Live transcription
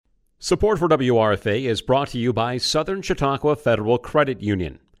Support for WRFA is brought to you by Southern Chautauqua Federal Credit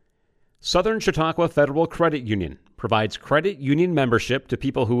Union. Southern Chautauqua Federal Credit Union provides credit union membership to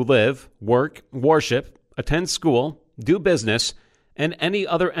people who live, work, worship, attend school, do business, and any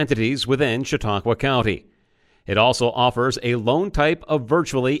other entities within Chautauqua County. It also offers a loan type of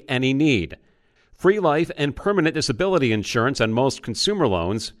virtually any need, free life and permanent disability insurance on most consumer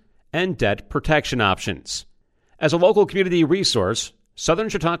loans, and debt protection options. As a local community resource, Southern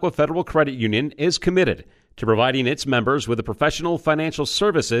Chautauqua Federal Credit Union is committed to providing its members with the professional financial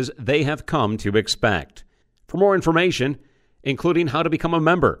services they have come to expect. For more information, including how to become a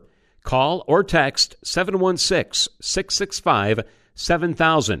member, call or text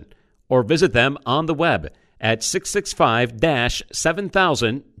 716-665-7000 or visit them on the web at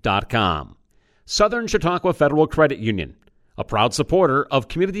 665-7000.com. Southern Chautauqua Federal Credit Union, a proud supporter of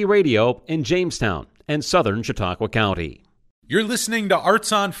community radio in Jamestown and Southern Chautauqua County. You're listening to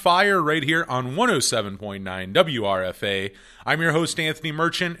Arts on Fire right here on 107.9 WRFA. I'm your host, Anthony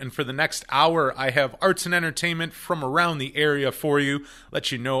Merchant, and for the next hour, I have arts and entertainment from around the area for you,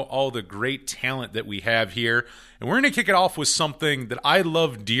 let you know all the great talent that we have here. And we're going to kick it off with something that I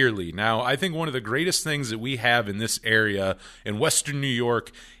love dearly. Now, I think one of the greatest things that we have in this area in Western New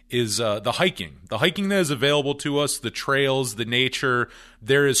York is the hiking. The hiking that is available to us, the trails, the nature.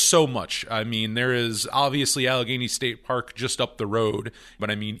 There is so much. I mean, there is obviously Allegheny State Park just up the road,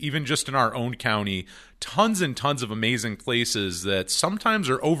 but I mean, even just in our own county, tons and tons of amazing places that sometimes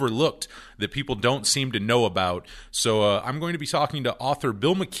are overlooked that people don't seem to know about. So I'm going to be talking to author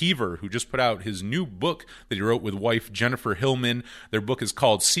Bill McKeever, who just put out his new book that he wrote with wife Jennifer Hillman. Their book is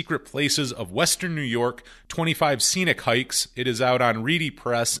called Secret Places of Western New York, 25 Scenic Hikes. It is out on Reedy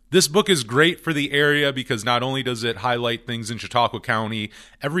Press. This book is great for the area because not only does it highlight things in Chautauqua County,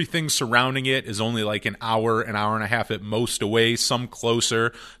 everything surrounding it is only like an hour and a half at most away, some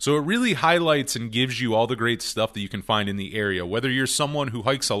closer. So it really highlights and gives you all the great stuff that you can find in the area. Whether you're someone who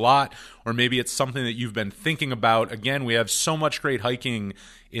hikes a lot or maybe it's something that you've been thinking about. Again, we have so much great hiking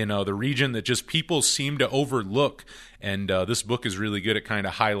in the region that just people seem to overlook. And this book is really good at kind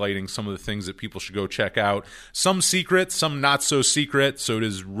of highlighting some of the things that people should go check out. Some secret, some not so secret. So it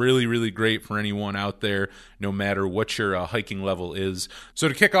is really, really great for anyone out there, no matter what your hiking level is. So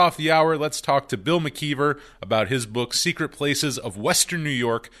to kick off the hour, let's talk to Bill McKeever about his book, Secret Places of Western New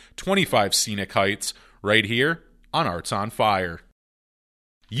York, 25 Scenic Heights, right here on Arts on Fire.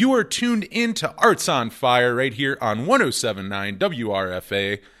 You are tuned in to Arts on Fire right here on 107.9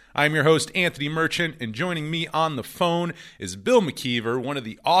 WRFA. I'm your host, Anthony Merchant, and joining me on the phone is Bill McKeever, one of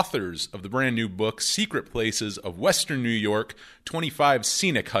the authors of the brand new book, Secret Places of Western New York, 25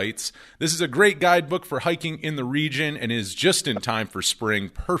 Scenic Heights. This is a great guidebook for hiking in the region and is just in time for spring,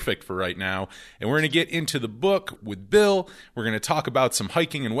 perfect for right now. And we're going to get into the book with Bill. We're going to talk about some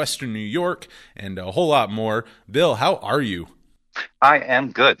hiking in Western New York and a whole lot more. Bill, how are you? I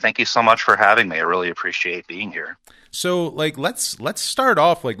am good. Thank you so much for having me. I really appreciate being here. So, let's start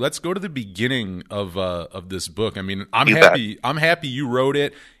off. Let's go to the beginning of this book. I mean, I'm happy you wrote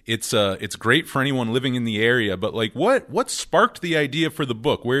it. It's great for anyone living in the area. But what sparked the idea for the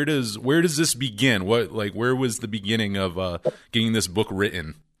book? Where does this begin? Where was the beginning of getting this book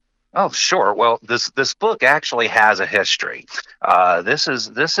written? Oh, sure. Well, this book actually has a history. This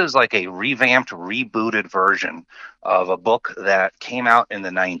is like a revamped, rebooted version of a book that came out in the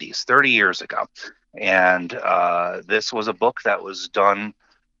 90s, 30 years ago. And this was a book that was done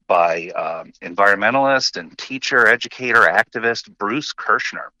by environmentalist and teacher, educator, activist Bruce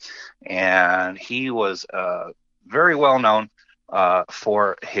Kirschner. And he was very well known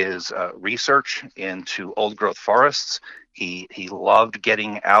for his research into old-growth forests. He loved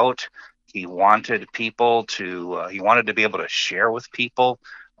getting out. He wanted people to he wanted to be able to share with people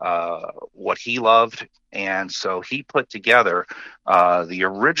what he loved, and so he put together the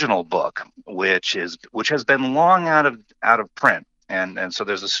original book, which has been long out of print. And so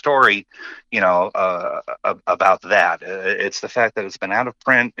there's a story, about that. It's the fact that it's been out of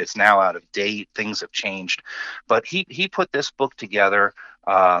print. It's now out of date. Things have changed. But he put this book together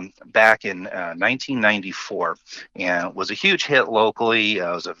back in 1994, and it was a huge hit locally. It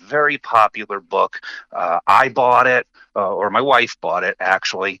was a very popular book. I bought it, or my wife bought it,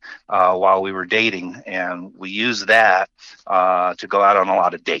 actually, while we were dating, and we used that to go out on a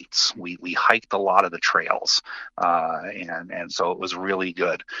lot of dates. We hiked a lot of the trails, and so it was really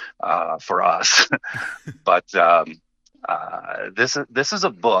good for us. But this is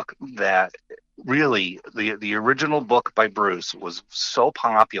a book that really, the original book by Bruce was so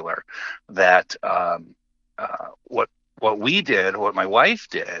popular that what what my wife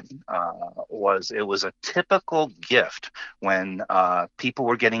did, was it was a typical gift when people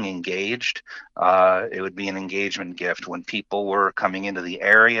were getting engaged. It would be an engagement gift when people were coming into the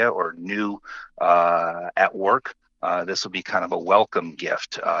area or new at work. This would be kind of a welcome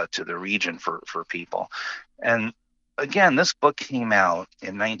gift to the region for people. And again, this book came out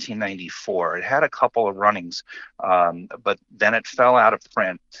in 1994. It had a couple of runnings, but then it fell out of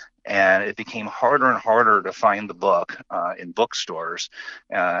print. And it became harder and harder to find the book in bookstores,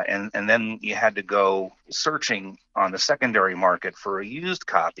 and then you had to go searching on the secondary market for a used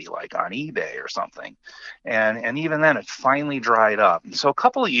copy, like on eBay or something. And even then, it finally dried up. And so a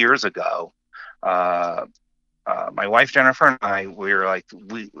couple of years ago, my wife Jennifer and I, we were like,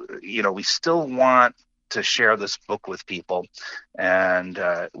 we still want to share this book with people, and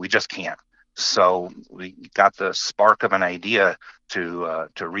we just can't. So we got the spark of an idea to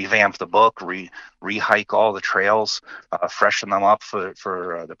revamp the book, rehike all the trails, freshen them up for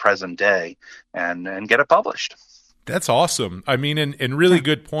the present day, and get it published. That's awesome. I mean, and really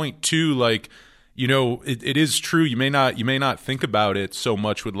good point too. Like, it is true. You may not think about it so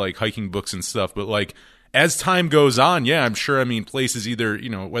much with like hiking books and stuff, but like, as time goes on, yeah, I'm sure, I mean, places either,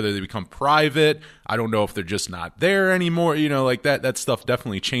 whether they become private, I don't know if they're just not there anymore, like that stuff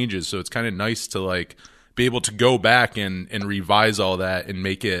definitely changes. So it's kind of nice to like be able to go back and revise all that and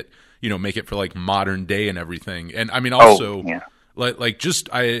make it for like modern day and everything. And I mean, also, like just,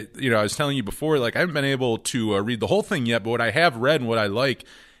 I was telling you before, like I haven't been able to read the whole thing yet, but what I have read and what I like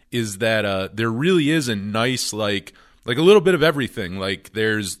is that there really is a nice, like a little bit of everything. Like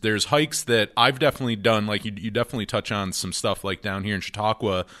there's hikes that I've definitely done. Like you definitely touch on some stuff like down here in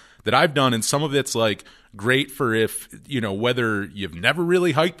Chautauqua that I've done. And some of it's like great for if, whether you've never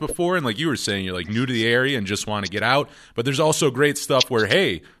really hiked before. And like you were saying, you're like new to the area and just want to get out. But there's also great stuff where,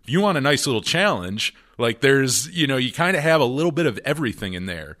 hey, if you want a nice little challenge, like there's, you kind of have a little bit of everything in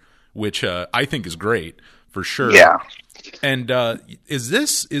there, which I think is great for sure. Yeah. And is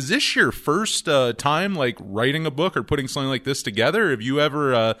this your first time like writing a book or putting something like this together? Have you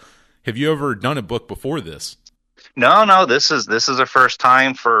ever done a book before this? No, this is a first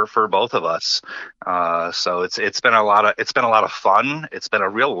time for both of us. So it's been a lot of fun. It's been a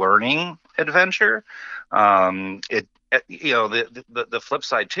real learning adventure. The flip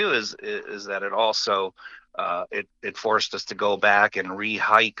side too is that it also it forced us to go back and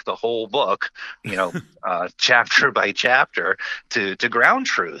re-hike the whole book, chapter by chapter to ground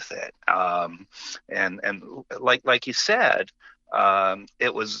truth it. And like you said,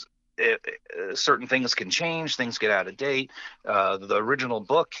 certain things can change, things get out of date. The original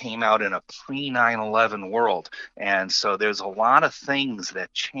book came out in a pre 9/11 world, and so there's a lot of things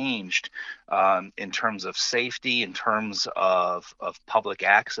that changed in terms of safety, in terms of public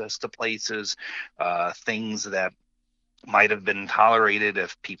access to places, things that might have been tolerated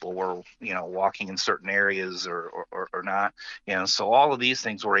if people were, walking in certain areas or not. So all of these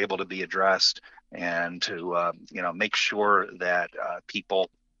things were able to be addressed, and to make sure that people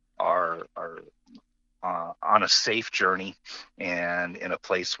are on a safe journey and in a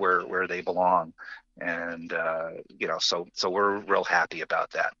place where they belong. And so we're real happy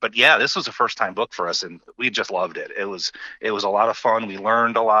about that. But yeah, this was a first time book for us, and we just loved it. It was a lot of fun. We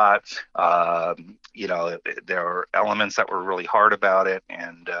learned a lot. There were elements that were really hard about it,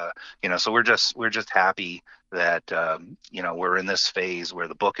 and so we're just happy that we're in this phase where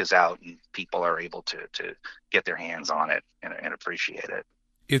the book is out and people are able to get their hands on it and appreciate it.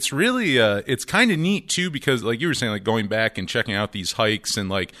 It's really, it's kind of neat too, because like you were saying, like going back and checking out these hikes and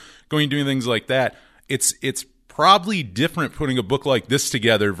like going and doing things like that. It's probably different putting a book like this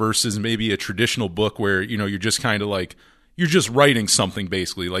together versus maybe a traditional book where, you're just kind of like, you're just writing something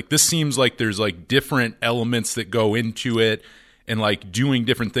basically. Like this seems like there's like different elements that go into it and like doing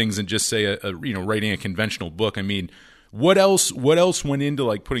different things than just say writing a conventional book. I mean, what else went into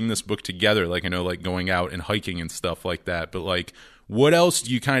like putting this book together? Like I know like going out and hiking and stuff like that, but like, what else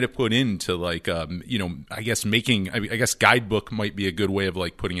do you kind of put into like, I guess guidebook might be a good way of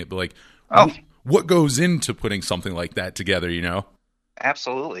like putting it, but like, what goes into putting something like that together,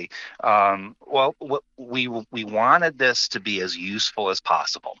 Absolutely. Well, we wanted this to be as useful as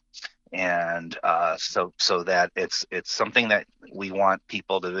possible. And so that it's something that we want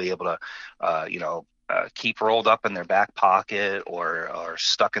people to be able to, keep rolled up in their back pocket or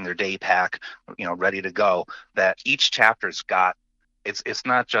stuck in their day pack, ready to go, that each chapter's got, it's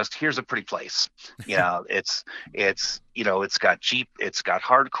not just here's a pretty place, it's got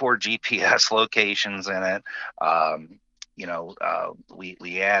hardcore GPS locations in it.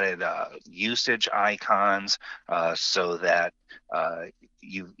 We added usage icons so that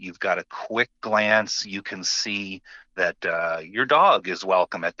you've got a quick glance. You can see that your dog is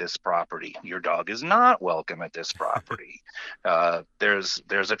welcome at this property. Your dog is not welcome at this property. There's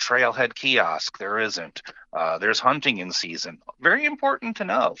a trailhead kiosk. There isn't. There's hunting in season. Very important to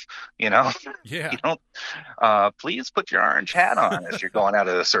know. Yeah. You don't. Please put your orange hat on as you're going out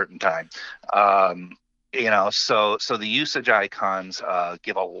at a certain time. So the usage icons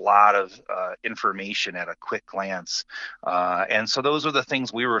give a lot of information at a quick glance, and so those are the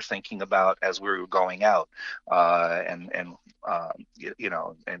things we were thinking about as we were going out, and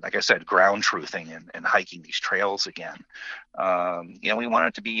like I said, ground truthing and hiking these trails again. We want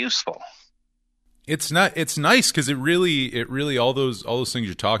it to be useful. It's nice because it really all those things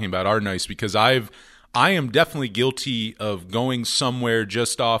you're talking about are nice, because I am definitely guilty of going somewhere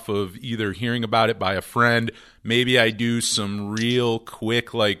just off of either hearing about it by a friend. Maybe I do some real quick,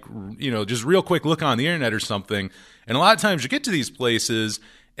 just real quick look on the internet or something. And a lot of times you get to these places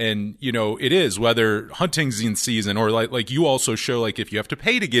and, it is, whether hunting's in season or like you also show, like if you have to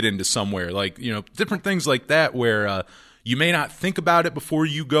pay to get into somewhere, different things like that where, you may not think about it before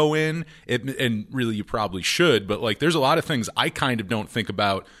you go in, and really you probably should, but there's a lot of things I kind of don't think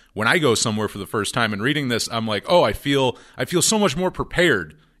about when I go somewhere for the first time. And reading this, I'm like, oh, I feel so much more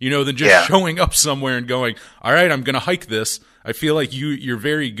prepared, than just showing up somewhere and going, all right, I'm going to hike this. I feel like you're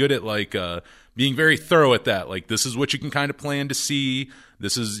very good at being very thorough at that. Like, this is what you can kind of plan to see.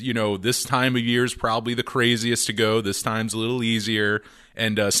 This is, this time of year is probably the craziest to go. This time's a little easier.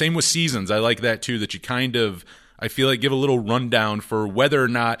 And same with seasons. I like that too, that you kind of, I feel like, give a little rundown for whether or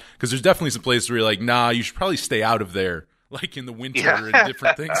not, because there's definitely some places where you're like, nah, you should probably stay out of there, like in the winter and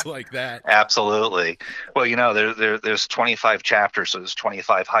different things like that. Absolutely. Well, there's 25 chapters, so there's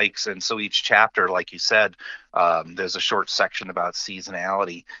 25 hikes. And so each chapter, like you said, there's a short section about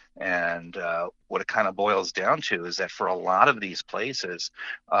seasonality. And what it kind of boils down to is that for a lot of these places,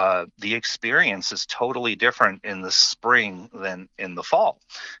 the experience is totally different in the spring than in the fall.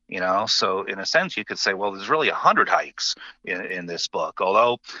 So in a sense, you could say, well, there's really 100 hikes in this book.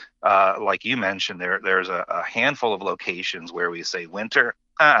 Although, like you mentioned, there's a handful of locations where we say winter.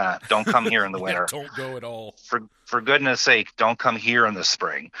 Don't come here in the winter. Don't go at all. For goodness sake, don't come here in the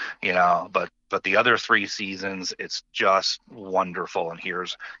spring. But the other 3 seasons, it's just wonderful. And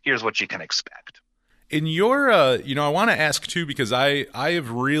here's what you can expect. In your, I want to ask too, because I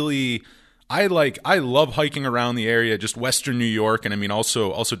love hiking around the area, just Western New York, and I mean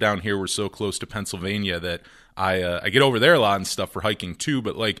also down here we're so close to Pennsylvania that I get over there a lot and stuff for hiking too.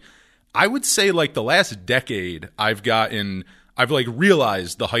 But I would say the last decade I've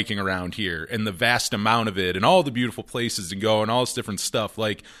realized the hiking around here and the vast amount of it and all the beautiful places to go and all this different stuff.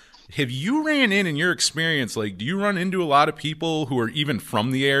 Have you ran in your experience, do you run into a lot of people who are even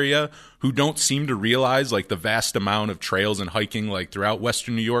from the area who don't seem to realize the vast amount of trails and hiking throughout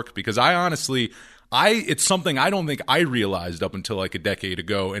Western New York? Because I honestly, it's something I don't think I realized up until a decade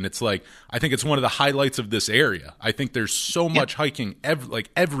ago. And it's I think it's one of the highlights of this area. I think there's so much hiking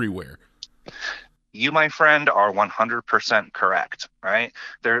everywhere. You, my friend, are 100% correct, right?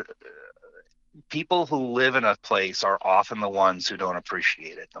 People who live in a place are often the ones who don't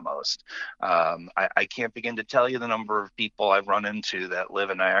appreciate it the most. I can't begin to tell you the number of people I've run into that live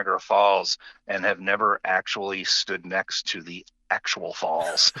in Niagara Falls and have never actually stood next to the actual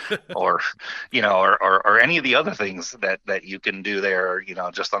falls or any of the other things that you can do there,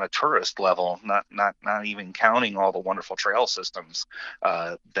 just on a tourist level, not even counting all the wonderful trail systems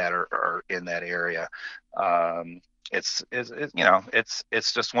that are in that area. It's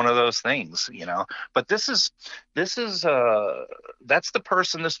just one of those things, but this is that's the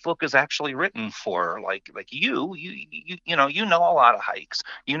person this book is actually written for. Like you know a lot of hikes,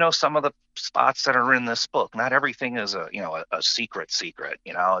 some of the spots that are in this book. Not everything is a secret,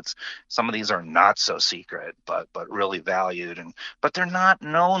 it's some of these are not so secret, but really valued, but they're not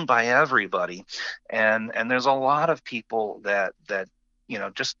known by everybody. And there's a lot of people that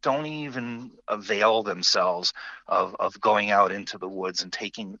just don't even avail themselves of going out into the woods and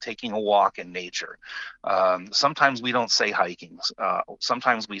taking a walk in nature. Sometimes we don't say hiking.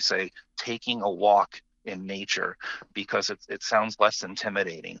 Sometimes we say taking a walk in nature because it sounds less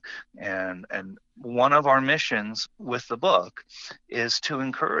intimidating. And one of our missions with the book is to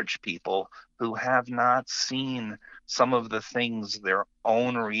encourage people who have not seen some of the things their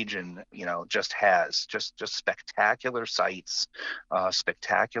own region, just has, just spectacular sights,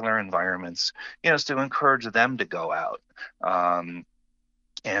 spectacular environments, is to encourage them to go out.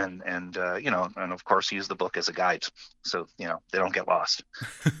 And of course use the book as a guide so they don't get lost.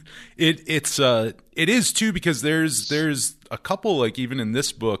 It is too, because there's a couple, even in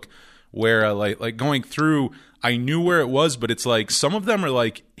this book, where like going through, I knew where it was, but it's like some of them are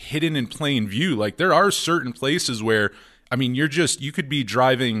like hidden in plain view. Like there are certain places where, I mean, you could be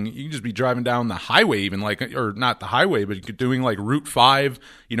driving down the highway, even like, or not the highway, but doing like Route 5,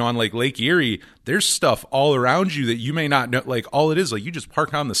 on like Lake Erie. There's stuff all around you that you may not know. Like all it is, like you just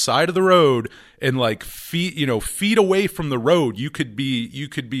park on the side of the road and like feet away from the road, you could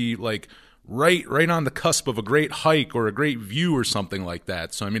be like right on the cusp of a great hike or a great view or something like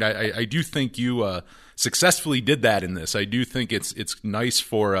that. So, I mean, I do think you successfully did that in this. I do think it's nice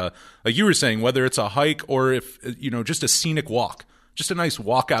for, like you were saying, whether it's a hike or if, just a scenic walk, just a nice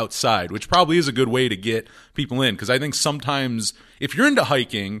walk outside, which probably is a good way to get people in. Because I think sometimes if you're into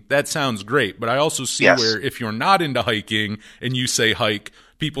hiking, that sounds great. But I also see where if you're not into hiking and you say hike,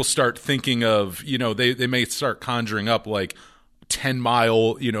 people start thinking of, they may start conjuring up like 10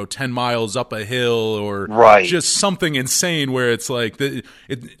 miles up a hill or just something insane where it's like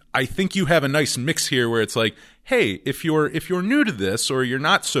I think you have a nice mix here where it's like, hey, if you're new to this or you're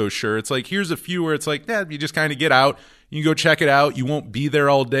not so sure, it's like here's a few where it's like, you just kind of get out, you can go check it out, you won't be there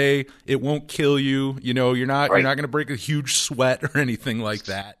all day, it won't kill you, you're not going to break a huge sweat or anything like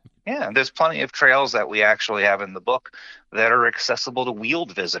that. Yeah, there's plenty of trails that we actually have in the book that are accessible to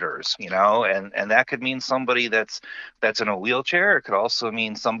wheeled visitors, and that could mean somebody that's in a wheelchair. It could also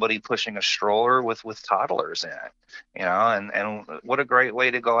mean somebody pushing a stroller with toddlers in it, and what a great way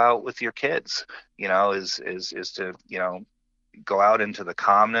to go out with your kids, is to, go out into the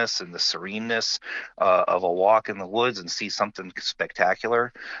calmness and the sereneness of a walk in the woods and see something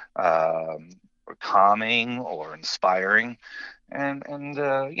spectacular, or calming or inspiring. And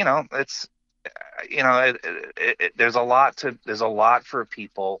it's, there's a lot for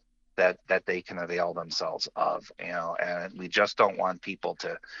people that they can avail themselves of, and we just don't want people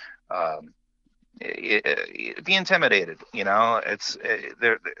to be intimidated.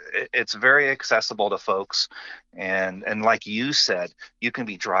 It's very accessible to folks, and like you said, you can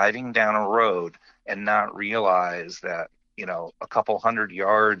be driving down a road and not realize that a couple hundred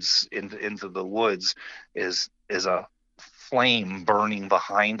yards into the woods is a flame burning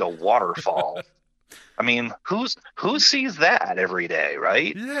behind a waterfall. I mean, who sees that every day,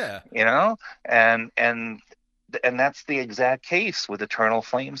 right? Yeah. And that's the exact case with Eternal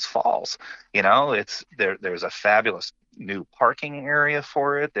Flames Falls. It's there's a fabulous new parking area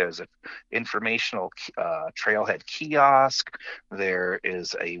for it. There's an informational trailhead kiosk. There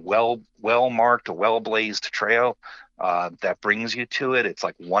is a well-marked, well-blazed trail that brings you to it. It's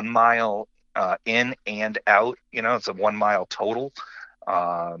like 1 mile in and out, it's a 1 mile total,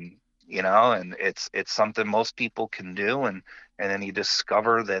 and it's something most people can do. And then you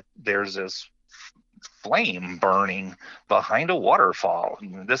discover that there's this flame burning behind a waterfall.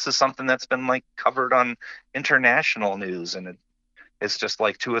 This is something that's been like covered on international news, and it's just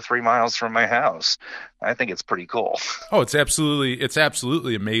like 2 or 3 miles from my house. I think it's pretty cool. Oh, it's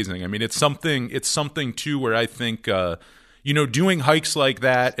absolutely amazing. I mean, it's something too where I think, doing hikes like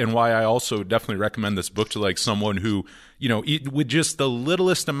that, and why I also definitely recommend this book to like someone who, with just the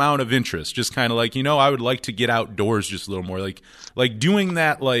littlest amount of interest, just kind of like, I would like to get outdoors just a little more, like doing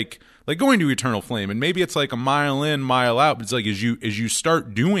that, like going to Eternal Flame, and maybe it's like a mile in, mile out, but it's like as you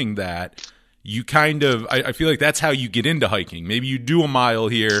start doing that, you kind of, I feel like that's how you get into hiking. Maybe you do a mile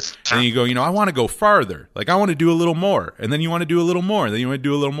here, and then you go, I want to go farther. Like I want to do a little more, and then you want to do a little more, and then you want to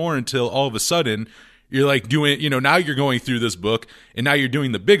do a little more until all of a sudden you're like doing, now you're going through this book and now you're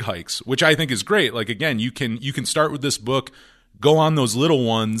doing the big hikes, which I think is great. Like, again, you can start with this book, go on those little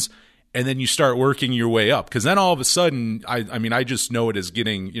ones, and then you start working your way up. Because then all of a sudden, I mean, I just know it as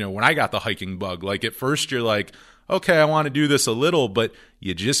getting, when I got the hiking bug, like at first you're like, okay, I want to do this a little, but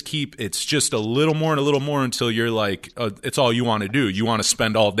you just it's just a little more and a little more until you're like, it's all you want to do. You want to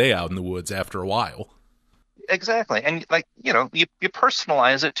spend all day out in the woods after a while. Exactly. And like, you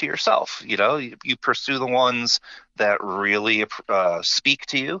personalize it to yourself, you pursue the ones that really speak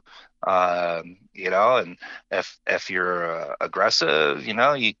to you, and if you're aggressive,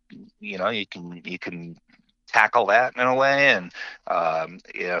 you can tackle that in a way. And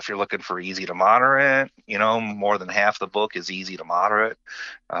if you're looking for easy to moderate, more than half the book is easy to moderate.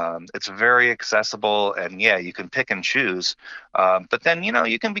 It's very accessible, and you can pick and choose. But then,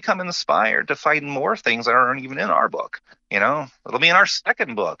 you can become inspired to find more things that aren't even in our book. It'll be in our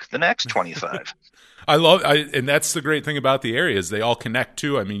second book, the next 25. and that's the great thing about the areas. They all connect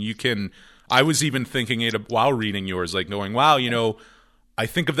too. I mean, I was even thinking it while reading yours, like going, wow, I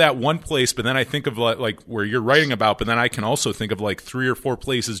think of that one place, but then I think of like where you're writing about, but then I can also think of like 3 or 4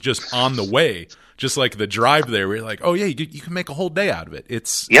 places just on the way, just like the drive there where you're like, oh yeah, you can make a whole day out of it.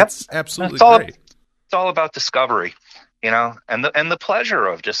 It's absolutely great. It's all about discovery. and the pleasure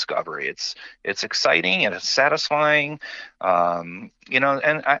of discovery. It's exciting and it's satisfying, and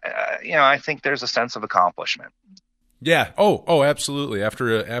I think there's a sense of accomplishment. Yeah. Oh, absolutely.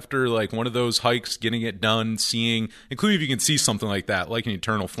 After like one of those hikes, getting it done, seeing, including if you can see something like that, like an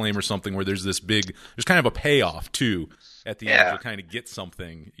eternal flame or something, where there's kind of a payoff too at the end. Yeah. You'll kind of get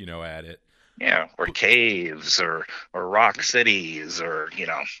something, at it. Yeah, or caves, or rock cities, or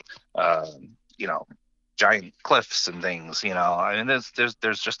uh, you know, giant cliffs and things. I mean,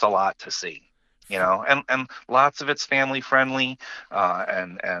 there's just a lot to see. And lots of it's family friendly,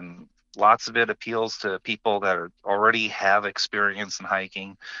 and lots of it appeals to people that already have experience in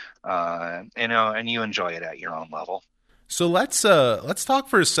hiking, and you enjoy it at your own level. So let's talk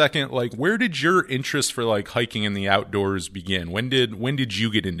for a second. Like, where did your interest for like hiking in the outdoors begin? When did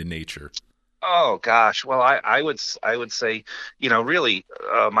you get into nature? Oh gosh, well, I would say, really,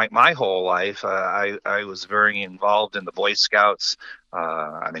 my whole life, I was very involved in the Boy Scouts.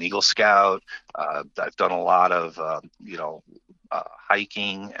 I'm an Eagle Scout. I've done a lot of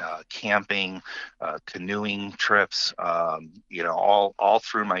hiking, camping, canoeing trips, all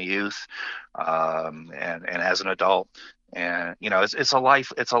through my youth, and as an adult. And it's a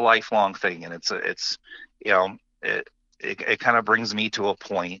lifelong thing, and it's you know it kind of brings me to a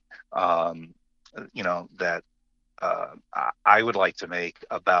point, that I would like to make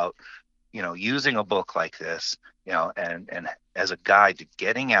about, using a book like this, and as a guide to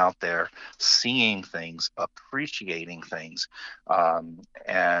getting out there, seeing things, appreciating things, and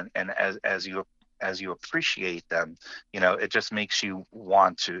as you appreciate them, it just makes you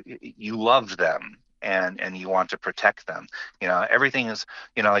want to, you love them. And you want to protect them. Everything is,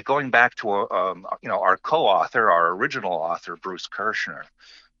 like going back to, our co-author, our original author, Bruce Kirschner.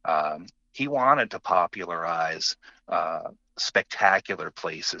 He wanted to popularize spectacular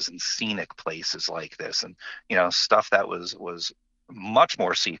places and scenic places like this, and stuff that was much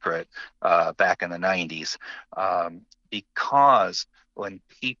more secret back in the 90s, because when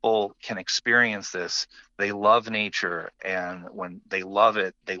people can experience this, they love nature, and when they love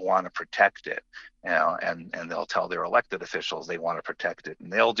it, they want to protect it. And they'll tell their elected officials they want to protect it,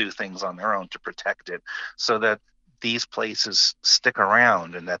 and they'll do things on their own to protect it, so that these places stick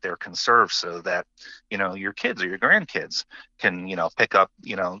around and that they're conserved, so that your kids or your grandkids can pick up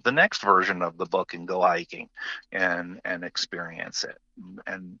the next version of the book and go hiking and experience it.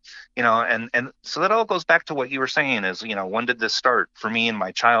 And and so that all goes back to what you were saying is, when did this start for me in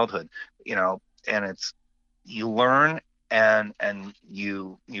my childhood? And it's, you learn, and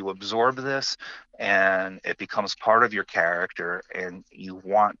you absorb this, and it becomes part of your character, and you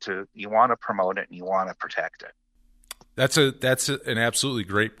want to promote it, and you want to protect it. That's an absolutely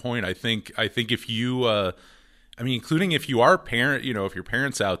great point. I think if you, including if you are a parent, if your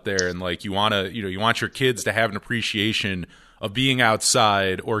parents out there, and like you want your kids to have an appreciation of being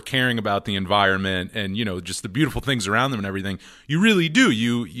outside or caring about the environment and just the beautiful things around them and everything, you really do.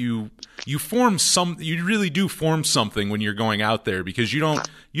 You really do form something when you're going out there, because you don't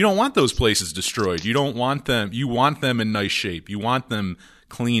want those places destroyed. You don't want them. You want them in nice shape. You want them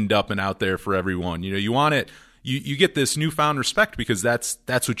cleaned up and out there for everyone. You want it. You get this newfound respect because that's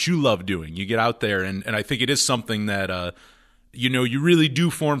what you love doing. You get out there, and I think it is something that you really do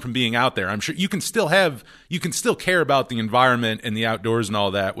form from being out there. I'm sure you can still care about the environment and the outdoors and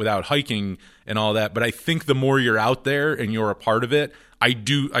all that without hiking and all that. But I think the more you're out there and you're a part of it, I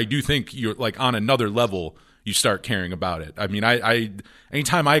do think you're like on another level. You start caring about it. I mean, I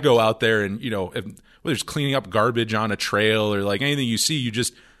anytime I go out there and if, whether it's cleaning up garbage on a trail or like anything you see, you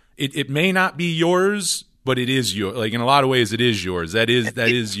just it may not be yours, but it is your, like in a lot of ways it is yours. That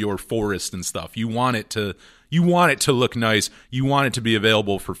is your forest and stuff. You want it to look nice. You want it to be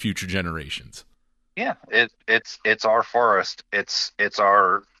available for future generations. Yeah, it's our forest. It's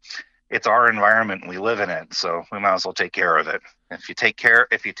our environment. We live in it, so we might as well take care of it. If you take care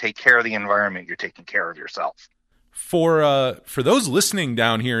of the environment, you're taking care of yourself. For those listening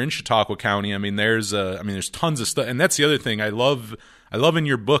down here in Chautauqua County, there's tons of stuff, and that's the other thing I love in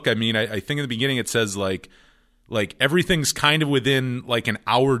your book. I think in the beginning it says like everything's kind of within like an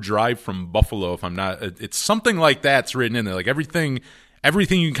hour drive from Buffalo. If I'm not, it's something like that's written in there. Like everything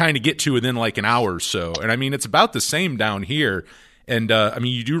you can kind of get to within like an hour or so. And it's about the same down here. And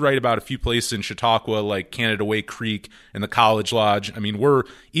you do write about a few places in Chautauqua, like Canada Way Creek and the College Lodge.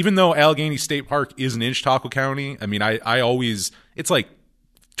 Even though Allegheny State Park isn't in Chautauqua County, it's like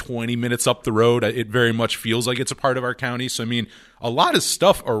 20 minutes up the road. It very much feels like it's a part of our county. So a lot of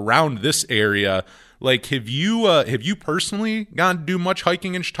stuff around this area. Like, have you personally gone to do much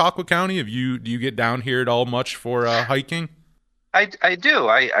hiking in Chautauqua County? Do you get down here at all much for hiking? I do.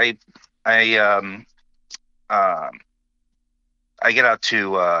 I get out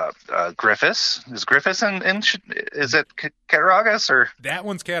to Griffiths. Is Griffiths is it Cattaraugus or? That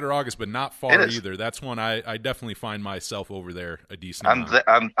one's Cattaraugus, but not far either. That's one I definitely find myself over there a decent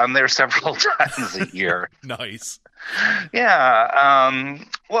amount. I'm there several times a year. Nice. Yeah.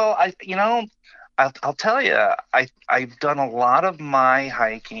 Well, I'll tell you, I've done a lot of my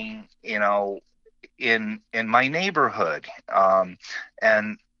hiking, in my neighborhood,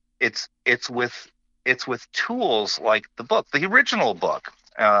 and it's with tools like the book, the original book,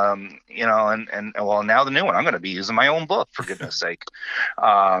 and well, now the new one. I'm going to be using my own book, for goodness sake.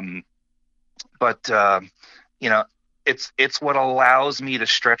 But it's what allows me to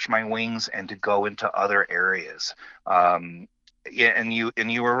stretch my wings and to go into other areas. Yeah, and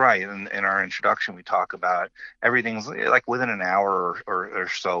you were right. In our introduction, we talk about everything's like within an hour or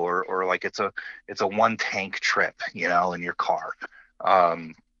so, or like it's a one tank trip, in your car.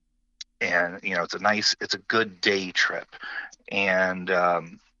 And it's a good day trip. And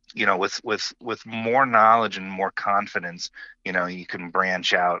with more knowledge and more confidence, you can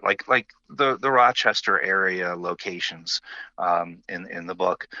branch out like the Rochester area locations in the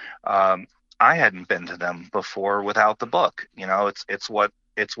book. I hadn't been to them before without the book. It's what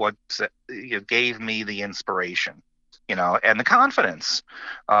gave me the inspiration, and the confidence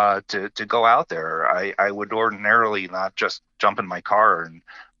to go out there. I would ordinarily not just jump in my car and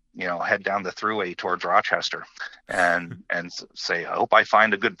head down the throughway towards Rochester and say, I hope I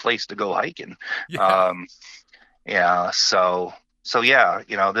find a good place to go hiking. Yeah. So yeah,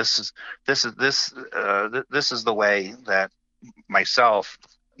 this is the way that myself,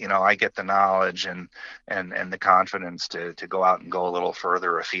 I get the knowledge and the confidence to go out and go a little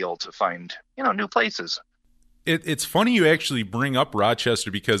further afield to find, new places. It's funny you actually bring up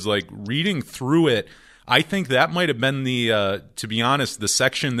Rochester, because like reading through it, I think that might have been to be honest, the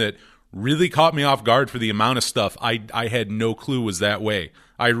section that really caught me off guard for the amount of stuff I had no clue was that way.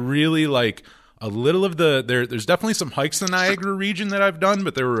 I really like a little of there's definitely some hikes in the Niagara region that I've done,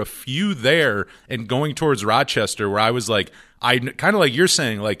 but there were a few there and going towards Rochester where I was like, I kind of like you're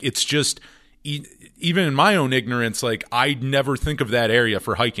saying, like, it's just, even in my own ignorance, like I never think of that area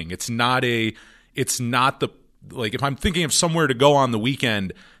for hiking. It's not like if I'm thinking of somewhere to go on the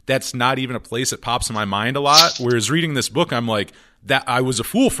weekend, that's not even a place that pops in my mind a lot. Whereas reading this book, I'm like, that I was a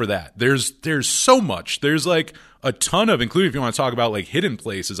fool for that. There's so much. There's like a ton of, including if you want to talk about like hidden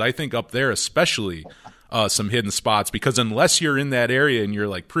places, I think up there especially some hidden spots, because unless you're in that area and you're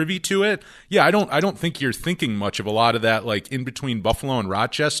like privy to it, yeah, I don't think you're thinking much of a lot of that, like in between Buffalo and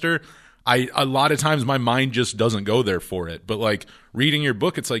Rochester. A lot of times my mind just doesn't go there for it. But like reading your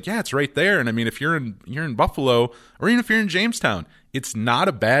book, it's like, yeah, it's right there. And I mean, if you're in Buffalo, or even if you're in Jamestown, it's not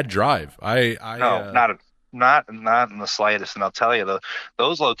a bad drive. Not in the slightest. And I'll tell you,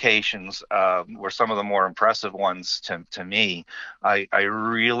 those locations were some of the more impressive ones to me. I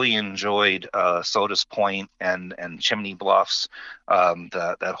really enjoyed Sodas Point and Chimney Bluffs,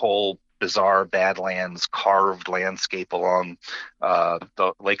 that whole bizarre Badlands carved landscape along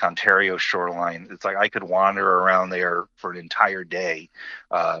the Lake Ontario shoreline. It's like I could wander around there for an entire day.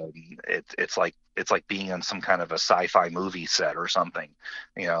 It's like being on some kind of a sci-fi movie set or something,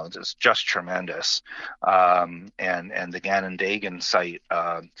 just tremendous. And the Ganondagan site,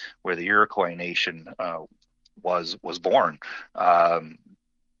 where the Iroquois Nation was born.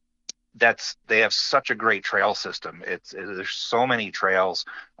 They have such a great trail system. There's so many trails,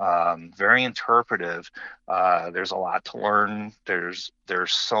 very interpretive. There's a lot to learn.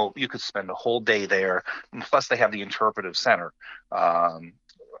 You could spend a whole day there. And plus, they have the interpretive center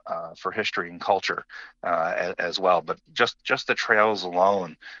for history and culture as well. But just the trails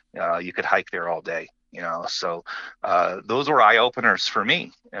alone, you could hike there all day. So those were eye openers for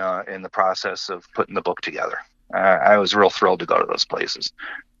me in the process of putting the book together. I was real thrilled to go to those places.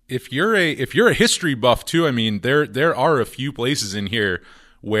 If you're a history buff too, I mean, there are a few places in here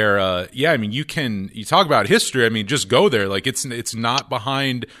where, I mean, you talk about history. I mean, just go there. Like it's not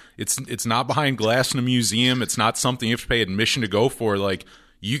behind glass in a museum. It's not something you have to pay admission to go for. Like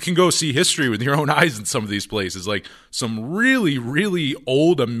you can go see history with your own eyes in some of these places. Like some really, really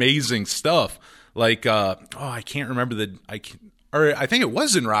old, amazing stuff. Like, I can't remember I think it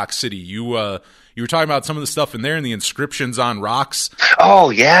was in Rock City. You were talking about some of the stuff in there and the inscriptions on rocks. Oh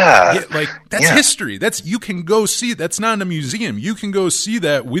yeah. Like that's history. You can go see. That's not in a museum. You can go see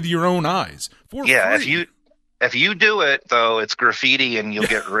that with your own eyes for free. If you do it though, it's graffiti and you'll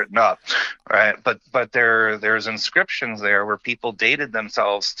get written up, right? But there's inscriptions there where people dated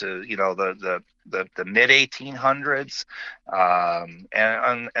themselves to the mid 1800s,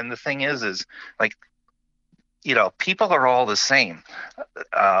 and the thing is like people are all the same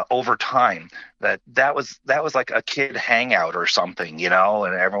over time. That was like a kid hangout or something, and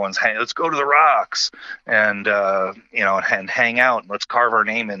everyone's let's go to the rocks and and hang out and let's carve our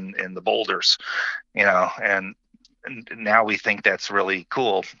name in the boulders, and now we think that's really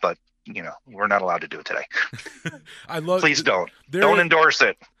cool, but we're not allowed to do it today. I love. Please don't endorse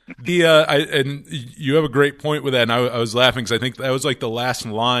it. And you have a great point with that. And I was laughing because I think that was like the last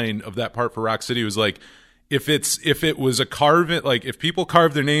line of that part for Rock City was like, if it was a carve-in, like if people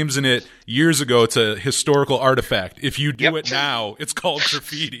carved their names in it years ago, it's a historical artifact. If you do it now, it's called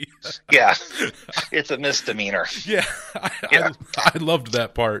graffiti. Yeah, it's a misdemeanor. Yeah, I loved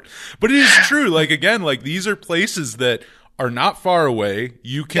that part. But it is true. Like, again, like these are places that are not far away.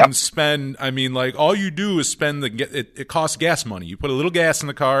 You can spend, I mean, like all you do is spend it costs gas money. You put a little gas in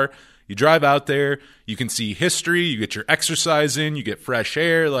the car, you drive out there, you can see history, you get your exercise in, you get fresh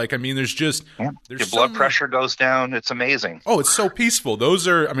air. Like, I mean, there's your blood pressure goes down. It's amazing. Oh, it's so peaceful. Those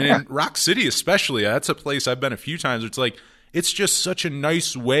are, I mean, in Rock City especially, that's a place I've been a few times. It's like, it's just such a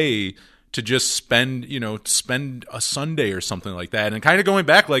nice way to just spend a Sunday or something like that. And kind of going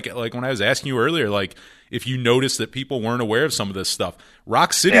back, like when I was asking you earlier, like if you noticed that people weren't aware of some of this stuff.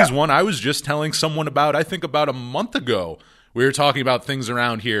 Rock City is one I was just telling someone about, I think about a month ago. We were talking about things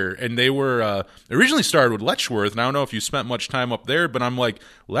around here, and they were originally started with Letchworth, and I don't know if you spent much time up there, but I'm like,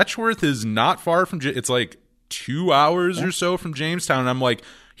 Letchworth is not far from, it's like 2 hours or so from Jamestown, and I'm like,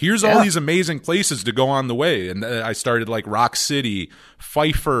 here's all these amazing places to go on the way. And I started like Rock City.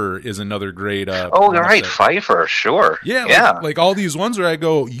 Pfeiffer is another great. Right. Pfeiffer. Sure. Yeah. Like all these ones where I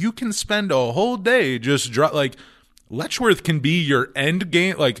go, you can spend a whole day just like Letchworth can be your end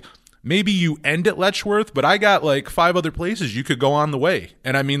game. Like maybe you end at Letchworth, but I got like 5 other places you could go on the way.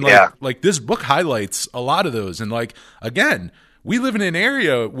 And I mean, like this book highlights a lot of those. And like, again, we live in an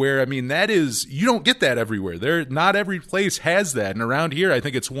area where, I mean, that is, you don't get that everywhere. Not every place has that. And around here, I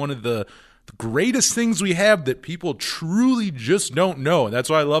think it's one of the greatest things we have that people truly just don't know. And that's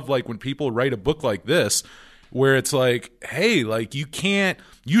why I love, like, when people write a book like this, where it's like, hey, like, you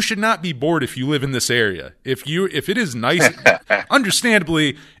should not be bored if you live in this area. If it is nice,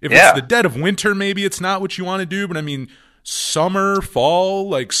 understandably, if it's the dead of winter, maybe it's not what you want to do. But I mean, summer, fall,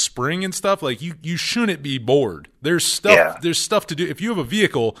 like spring and stuff, like you shouldn't be bored. There's stuff to do. If you have a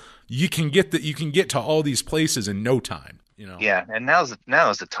vehicle, you can get to all these places in no time, Yeah, and now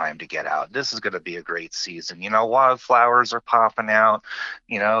is the time to get out. This is going to be a great season. Wildflowers are popping out,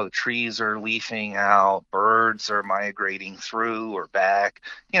 the trees are leafing out, birds are migrating through or back.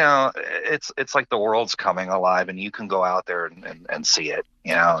 It's like the world's coming alive, and you can go out there and see it,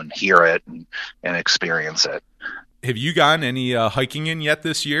 and hear it and experience it. Have you gotten any hiking in yet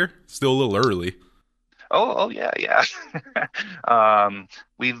this year? Still a little early. Oh yeah.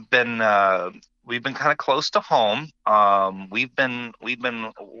 We've been kind of close to home. We've been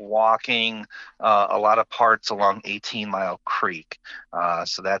walking a lot of parts along 18 Mile Creek.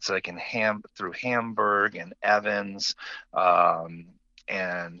 So that's like through Hamburg and Evans, and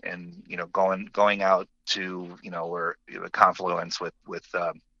going out to where the confluence with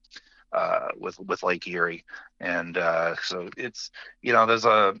Lake Erie, and so it's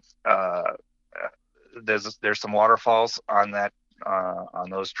there's some waterfalls on that on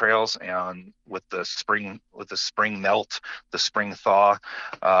those trails, and with the spring melt, the spring thaw,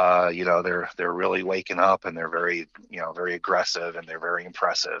 they're really waking up, and they're very very aggressive, and they're very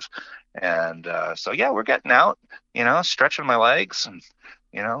impressive, and so we're getting out, stretching my legs, and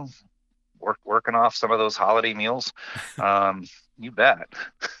working off some of those holiday meals. You bet.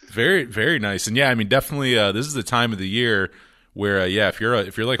 Very, very nice. And I mean, definitely, this is the time of the year where, if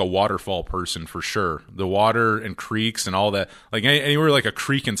you're like a waterfall person, for sure, the water and creeks and all that, like anywhere like a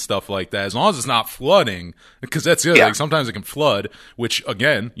creek and stuff like that, as long as it's not flooding, because that's the other, like sometimes it can flood, which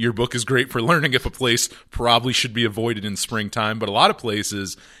again, your book is great for learning if a place probably should be avoided in springtime. But a lot of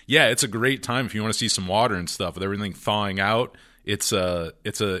places, it's a great time if you want to see some water and stuff with everything thawing out. It's a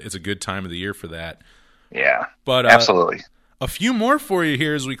good time of the year for that. Yeah, but absolutely. A few more for you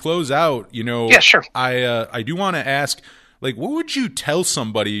here as we close out. Yeah, sure. I do want to ask, like, what would you tell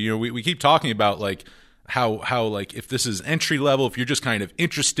somebody? We keep talking about like how like if this is entry level, if you're just kind of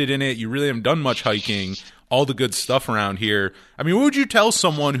interested in it, you really haven't done much hiking, all the good stuff around here. I mean, what would you tell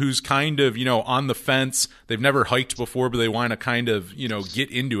someone who's kind of on the fence? They've never hiked before, but they want to kind of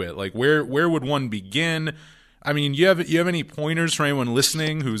get into it. Like, where would one begin? I mean, you have any pointers for anyone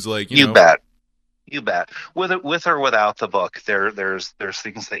listening who's like, You bet. You bet. With or without the book, there's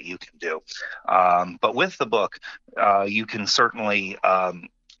things that you can do. But with the book, you can certainly,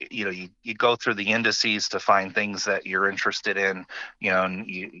 you go through the indices to find things that you're interested in,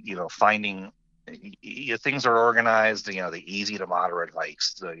 and finding things are organized, the easy to moderate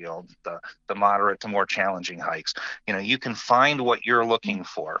hikes, the moderate to more challenging hikes. You can find what you're looking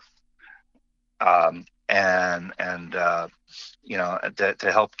for, and to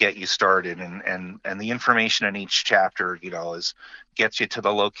help get you started, and the information in each chapter, gets you to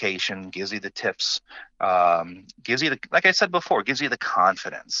the location, gives you the tips, gives you like I said before, gives you the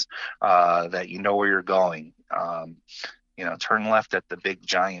confidence that you know where you're going. Turn left at the big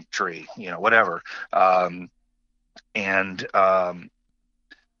giant tree, whatever. But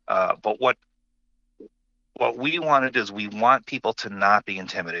what we wanted is, we want people to not be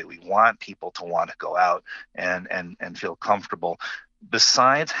intimidated. We want people to want to go out and feel comfortable.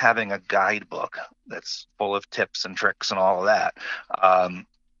 Besides having a guidebook that's full of tips and tricks and all of that,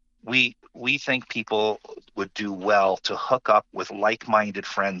 we think people would do well to hook up with like-minded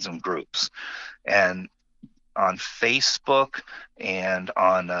friends and groups. And on Facebook and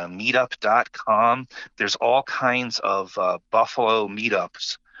on meetup.com, there's all kinds of Buffalo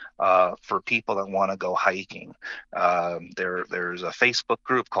meetups for people that want to go hiking. There's a Facebook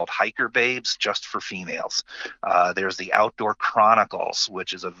group called Hiker Babes, just for females. There's the Outdoor Chronicles,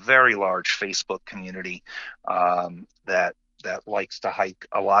 which is a very large Facebook community that likes to hike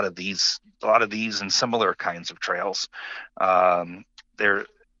a lot of these and similar kinds of trails.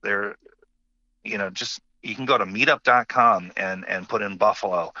 You can go to meetup.com and put in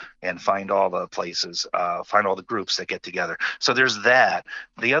Buffalo and find all the places, find all the groups that get together. So there's that.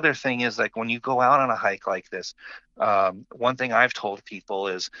 The other thing is, like, when you go out on a hike like this, one thing I've told people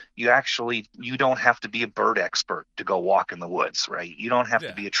is, you don't have to be a bird expert to go walk in the woods, right? You don't have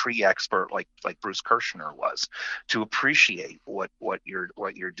to be a tree expert like Bruce Kirshner was to appreciate what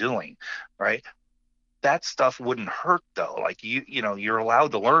you're doing, right? That stuff wouldn't hurt, though. Like, you're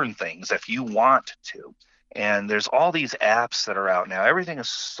allowed to learn things if you want to. And there's all these apps that are out now. Everything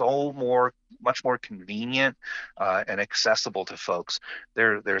is much more convenient and accessible to folks.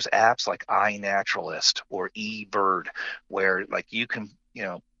 There's apps like iNaturalist or eBird, where, like, you can,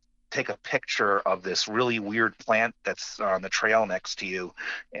 take a picture of this really weird plant that's on the trail next to you,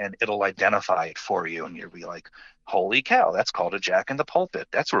 and it'll identify it for you, and you'll be like, holy cow, that's called a jack in the pulpit.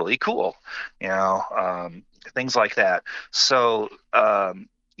 That's really cool. Things like that. So,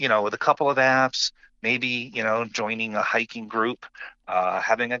 with a couple of apps, maybe, joining a hiking group,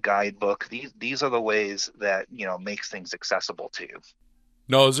 having a guidebook, these are the ways that, makes things accessible to you.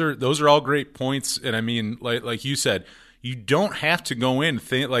 No, those are all great points. And I mean, like you said, you don't have to go in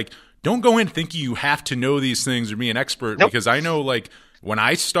don't go in thinking you have to know these things or be an expert. Nope. Because I know, like, when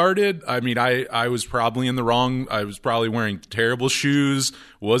I started, I mean, I was probably I was probably wearing terrible shoes,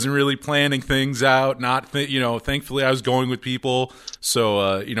 wasn't really planning things out, thankfully I was going with people. So,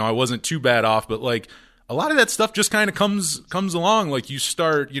 I wasn't too bad off, but, like, a lot of that stuff just kind of comes along. Like, you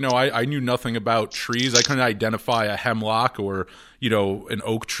start, I knew nothing about trees. I couldn't identify a hemlock or, an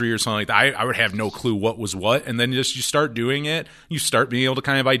oak tree or something like that. I would have no clue what was what. And then you start doing it. You start being able to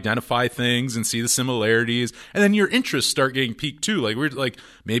kind of identify things and see the similarities. And then your interests start getting piqued too. Like,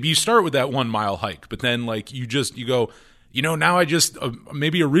 maybe you start with that 1 mile hike, but then, like, you go, now I just,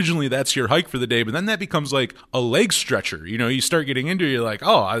 maybe originally that's your hike for the day, but then that becomes like a leg stretcher. You start getting into it, you're like,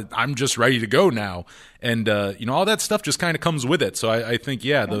 oh, I'm just ready to go now. And, all that stuff just kind of comes with it. So I think,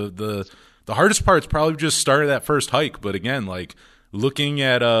 the hardest part is probably just starting that first hike. But again, like, looking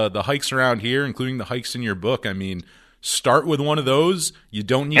at the hikes around here, including the hikes in your book, I mean, start with one of those. You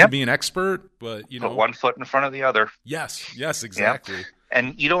don't need to be an expert, but, put one foot in front of the other. Yes, exactly. Yep.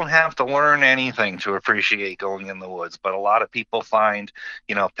 And you don't have to learn anything to appreciate going in the woods. But a lot of people find,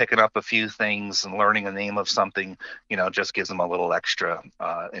 picking up a few things and learning the name of something, just gives them a little extra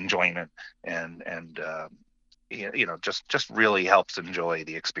enjoyment and just really helps enjoy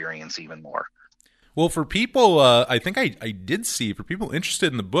the experience even more. Well, for people, I think I did see, for people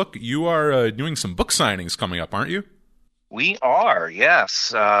interested in the book, you are doing some book signings coming up, aren't you? We are,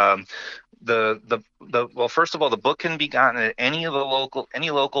 yes. Well, first of all, the book can be gotten at any local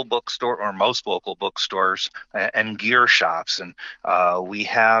bookstore or most local bookstores and gear shops. And we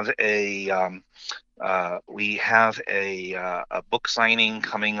have a book signing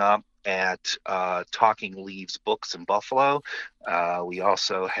coming up at Talking Leaves Books in Buffalo. We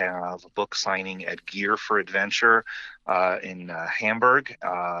also have a book signing at Gear for Adventure in Hamburg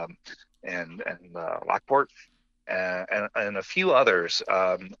and Lockport, and a few others.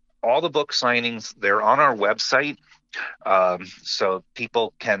 All the book signings, they're on our website, so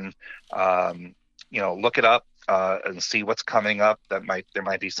people can look it up and see what's coming up. There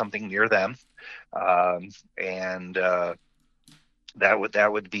might be something near them, and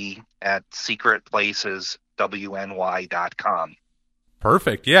that would be at secretplaceswny.com.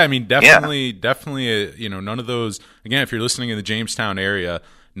 Perfect. Yeah, I mean, definitely, none of those, again, if you're listening in the Jamestown area,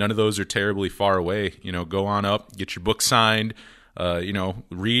 none of those are terribly far away. Go on up, get your book signed,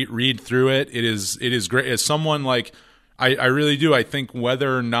 read through it. It is great. As someone like, I really do. I think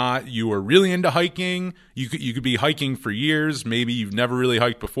whether or not you are really into hiking, you could be hiking for years. Maybe you've never really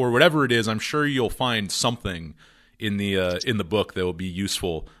hiked before. Whatever it is, I'm sure you'll find something in the book that will be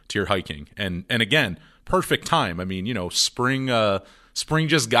useful to your hiking. And again, perfect time. I mean, spring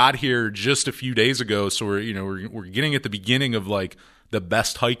just got here just a few days ago, so we're getting at the beginning of like the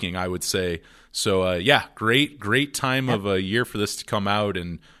best hiking, I would say. So great time of a year for this to come out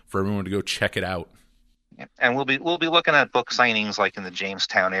and for everyone to go check it out. And we'll be looking at book signings like in the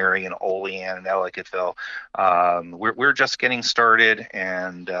Jamestown area and Olean and Ellicottville. We're just getting started,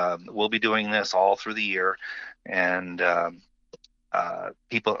 and we'll be doing this all through the year. And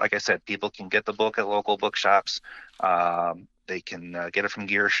people, like I said, people can get the book at local bookshops. They can get it from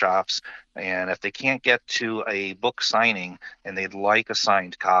gear shops. And if they can't get to a book signing and they'd like a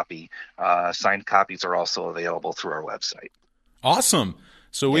signed copy, signed copies are also available through our website. Awesome.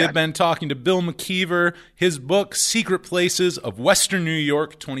 So we have been talking to Bill McKeever, his book, Secret Places of Western New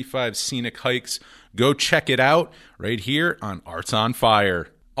York, 25 Scenic Hikes. Go check it out right here on Arts on Fire.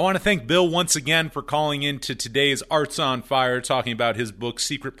 I want to thank Bill once again for calling into today's Arts on Fire, talking about his book,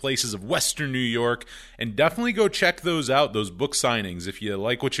 Secret Places of Western New York. And definitely go check those out, those book signings. If you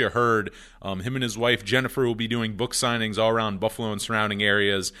like what you heard, him and his wife, Jennifer, will be doing book signings all around Buffalo and surrounding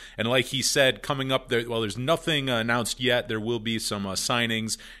areas. And like he said, coming up, there's nothing announced yet. There will be some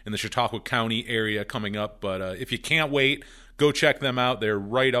signings in the Chautauqua County area coming up. But if you can't wait, go check them out. They're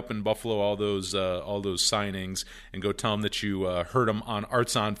right up in Buffalo, all those signings, and go tell them that you heard them on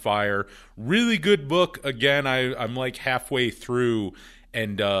Arts on Fire. Really good book. Again, I'm like halfway through,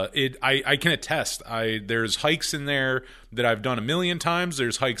 and I can attest. There's hikes in there that I've done a million times.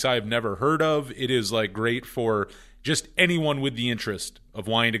 There's hikes I've never heard of. It is like great for just anyone with the interest of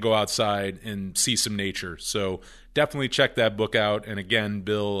wanting to go outside and see some nature. So definitely check that book out. And again,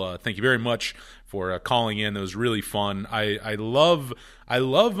 Bill, thank you very much for calling in. That was really fun. I love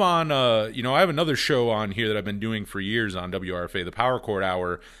on, I have another show on here that I've been doing for years on WRFA, the Power Chord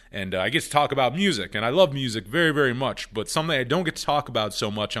Hour, and I get to talk about music, and I love music very, very much, but something I don't get to talk about so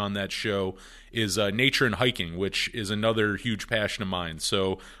much on that show is nature and hiking, which is another huge passion of mine.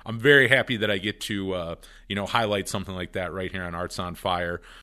 So I'm very happy that I get to, highlight something like that right here on Arts on Fire.